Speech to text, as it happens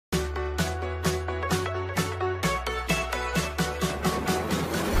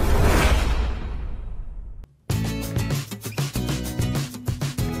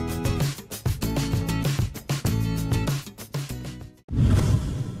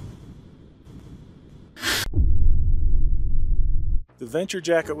The Venture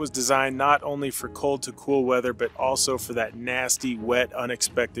Jacket was designed not only for cold to cool weather, but also for that nasty, wet,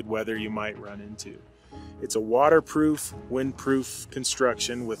 unexpected weather you might run into. It's a waterproof, windproof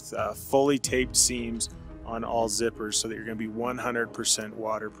construction with fully taped seams on all zippers so that you're going to be 100%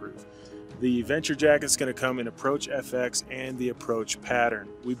 waterproof. The Venture Jacket is going to come in Approach FX and the Approach pattern.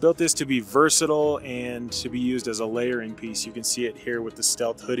 We built this to be versatile and to be used as a layering piece. You can see it here with the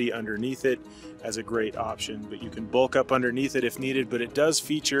Stealth hoodie underneath it as a great option, but you can bulk up underneath it if needed. But it does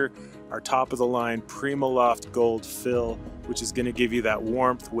feature our top of the line PrimaLoft Gold fill, which is going to give you that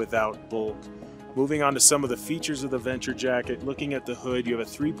warmth without bulk. Moving on to some of the features of the Venture Jacket, looking at the hood, you have a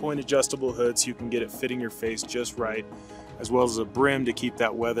 3-point adjustable hood so you can get it fitting your face just right, as well as a brim to keep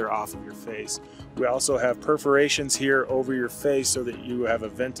that weather off of your face. We also have perforations here over your face so that you have a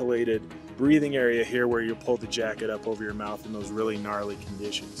ventilated breathing area here where you pull the jacket up over your mouth in those really gnarly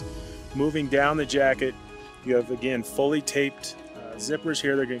conditions. Moving down the jacket, you have again fully taped zippers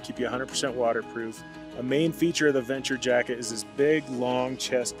here. They're going to keep you 100% waterproof. A main feature of the Venture Jacket is this big long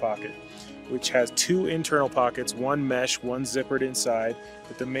chest pocket, which has 2 internal pockets, one mesh, one zippered inside.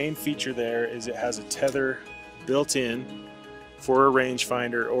 But the main feature there is it has a tether built in for a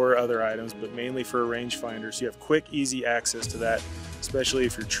rangefinder or other items, but mainly for a rangefinder. So you have quick, easy access to that, especially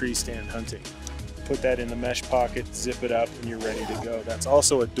if you're tree stand hunting. Put that in the mesh pocket, zip it up, and you're ready to go. That's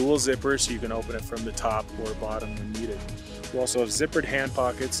also a dual zipper, so you can open it from the top or bottom when needed. We also have zippered hand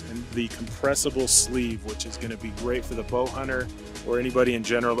pockets and the compressible sleeve, which is going to be great for the bow hunter or anybody in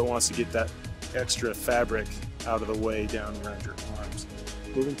general that wants to get that extra fabric out of the way down around your arms.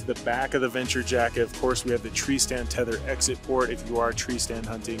 Moving to the back of the Venture Jacket, of course, we have the tree stand tether exit port. If you are tree stand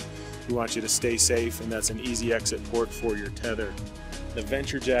hunting, we want you to stay safe, and that's an easy exit port for your tether. The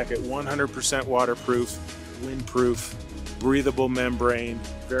Venture Jacket, 100% waterproof, windproof, breathable membrane,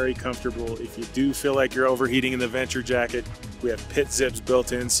 very comfortable. If you do feel like you're overheating in the Venture Jacket, we have pit zips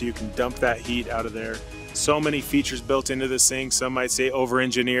built in so you can dump that heat out of there. So many features built into this thing. Some might say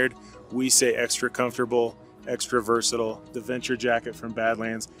over-engineered. We say extra comfortable, extra versatile. The Venture Jacket from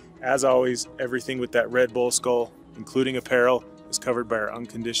Badlands. As always, everything with that red bull skull, including apparel, is covered by our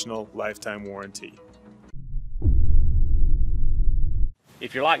unconditional lifetime warranty.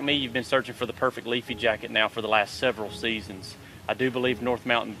 If you're like me, you've been searching for the perfect leafy jacket now for the last several seasons. I do believe North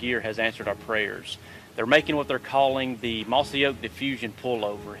Mountain Gear has answered our prayers. They're making what they're calling the Mossy Oak Diffusion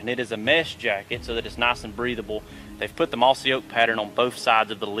Pullover, and it is a mesh jacket so that it's nice and breathable. They've put the Mossy Oak pattern on both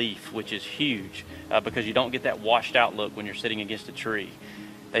sides of the leaf, which is huge because you don't get that washed out look when you're sitting against a tree.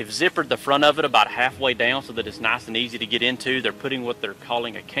 They've zippered the front of it about halfway down so that it's nice and easy to get into. They're putting what they're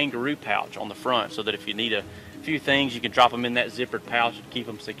calling a kangaroo pouch on the front so that if you need a few things, you can drop them in that zippered pouch to keep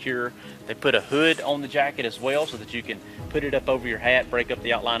them secure. They put a hood on the jacket as well so that you can put it up over your hat, break up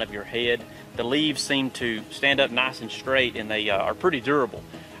the outline of your head. The leaves seem to stand up nice and straight, and they are pretty durable.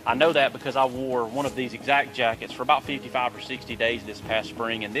 I know that because I wore one of these exact jackets for about 55 or 60 days this past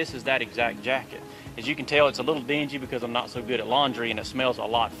spring, and this is that exact jacket. As you can tell, it's a little dingy because I'm not so good at laundry and it smells a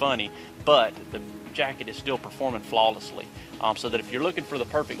lot funny, but the jacket is still performing flawlessly. So that if you're looking for the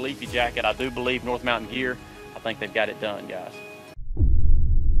perfect leafy jacket, I do believe North Mountain Gear, I think they've got it done, guys.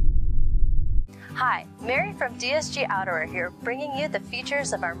 Hi, Mary from DSG Outerwear here, bringing you the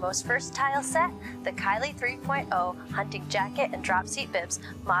features of our most versatile set, the Kylie 3.0 hunting jacket and drop seat bibs,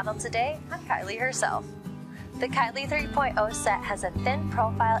 modeled today on Kylie herself. The Kylie 3.0 set has a thin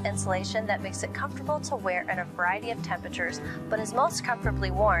profile insulation that makes it comfortable to wear in a variety of temperatures, but is most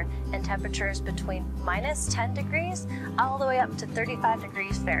comfortably worn in temperatures between -10 degrees all the way up to 35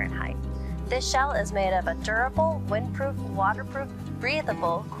 degrees Fahrenheit. This shell is made of a durable, windproof, waterproof,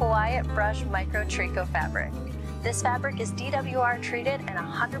 breathable, quiet brush micro tricot fabric. This fabric is DWR treated and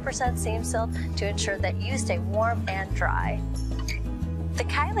 100% seam sealed to ensure that you stay warm and dry. The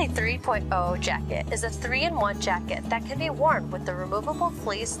Kylie 3.0 jacket is a 3-in-1 jacket that can be worn with the removable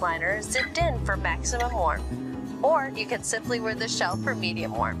fleece liner zipped in for maximum warmth, or you can simply wear the shell for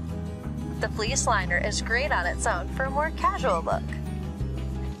medium warmth. The fleece liner is great on its own for a more casual look.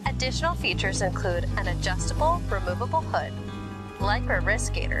 Additional features include an adjustable, removable hood, Lycra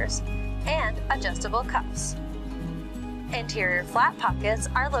wrist gaiters, and adjustable cuffs. Interior flap pockets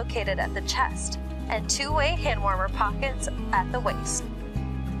are located at the chest, and 2-way hand warmer pockets at the waist.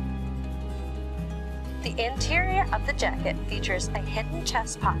 The interior of the jacket features a hidden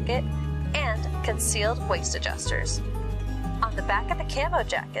chest pocket and concealed waist adjusters. On the back of the camo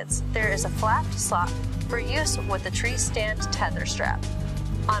jackets, there is a flapped slot for use with the tree stand tether strap.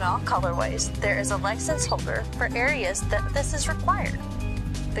 On all colorways, there is a license holder for areas that this is required.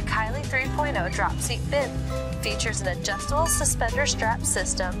 The Kylie 3.0 drop seat bib features an adjustable suspender strap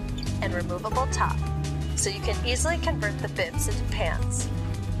system and removable top, so you can easily convert the bibs into pants.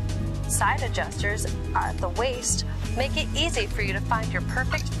 Side adjusters at the waist make it easy for you to find your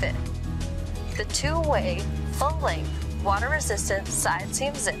perfect fit. The two-way, full-length, water-resistant side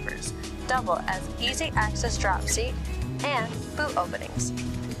seam zippers double as easy access drop seat and boot openings.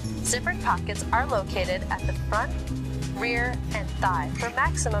 Zippered pockets are located at the front, rear, and thigh for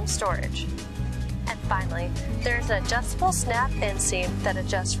maximum storage. And finally, there is an adjustable snap inseam that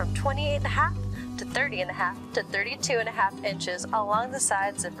adjusts from 28.5 to 30.5 to 32.5 inches along the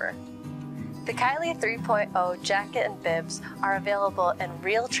side zipper. The Kylie 3.0 jacket and bibs are available in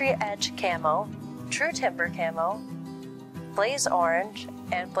Realtree Edge Camo, True Timber Camo, Blaze Orange,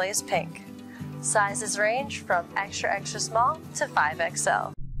 and Blaze Pink. Sizes range from extra small to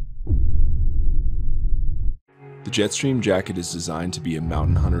 5XL. The Jetstream jacket is designed to be a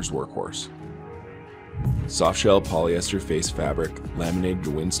mountain hunter's workhorse. Softshell polyester face fabric laminated to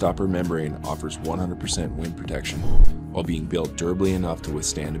windstopper membrane offers 100% wind protection while being built durably enough to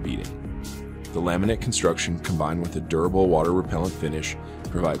withstand a beating. The laminate construction combined with a durable water repellent finish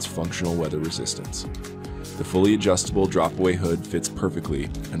provides functional weather resistance. The fully adjustable drop-away hood fits perfectly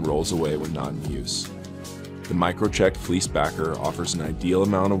and rolls away when not in use. The micro-checked fleece backer offers an ideal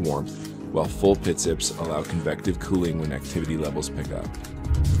amount of warmth, while full pit zips allow convective cooling when activity levels pick up.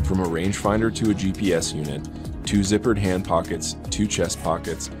 From a rangefinder to a GPS unit, 2 zippered hand pockets, 2 chest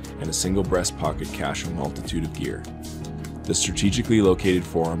pockets, and a single breast pocket cache a multitude of gear. The strategically located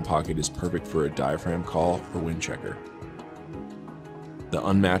forearm pocket is perfect for a diaphragm call or wind checker. The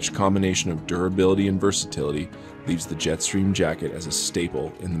unmatched combination of durability and versatility leaves the Jetstream jacket as a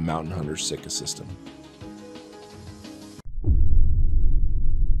staple in the Mountain Hunter's SITKA system.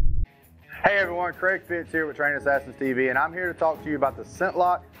 Hey everyone, Craig Fitz here with Train Assassins TV, and I'm here to talk to you about the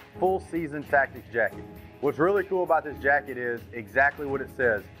ScentLok Full Season Taktix jacket. What's really cool about this jacket is exactly what it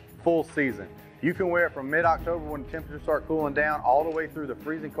says, full season. You can wear it from mid-October when temperatures start cooling down all the way through the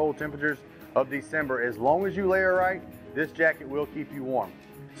freezing cold temperatures of December. As long as you layer right, this jacket will keep you warm.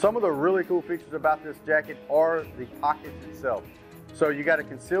 Some of the really cool features about this jacket are the pockets itself. So you got a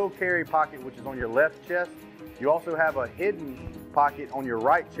concealed carry pocket, which is on your left chest. You also have a hidden pocket on your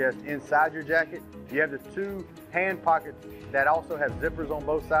right chest inside your jacket. You have the 2 hand pockets that also have zippers on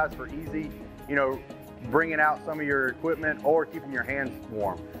both sides for easy, bringing out some of your equipment or keeping your hands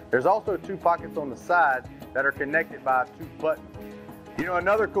warm. There's also 2 pockets on the side that are connected by 2 buttons.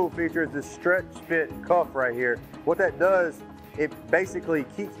 Another cool feature is this stretch fit cuff right here. What that does, it basically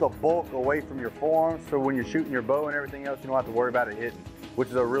keeps the bulk away from your forearms, so when you're shooting your bow and everything else, you don't have to worry about it hitting, which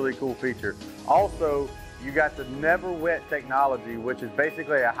is a really cool feature. Also, you got the Never Wet technology, which is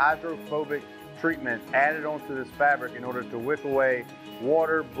basically a hydrophobic treatment added onto this fabric in order to wick away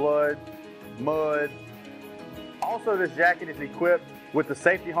water, blood, mud. Also, this jacket is equipped with the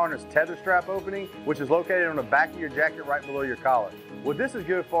safety harness tether strap opening, which is located on the back of your jacket right below your collar. What this is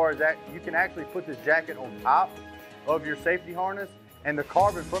good for is that you can actually put this jacket on top of your safety harness, and the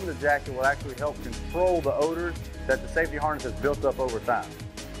carbon from the jacket will actually help control the odors that the safety harness has built up over time.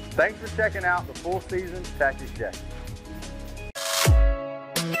 Thanks for checking out the Full Season Taktix jacket.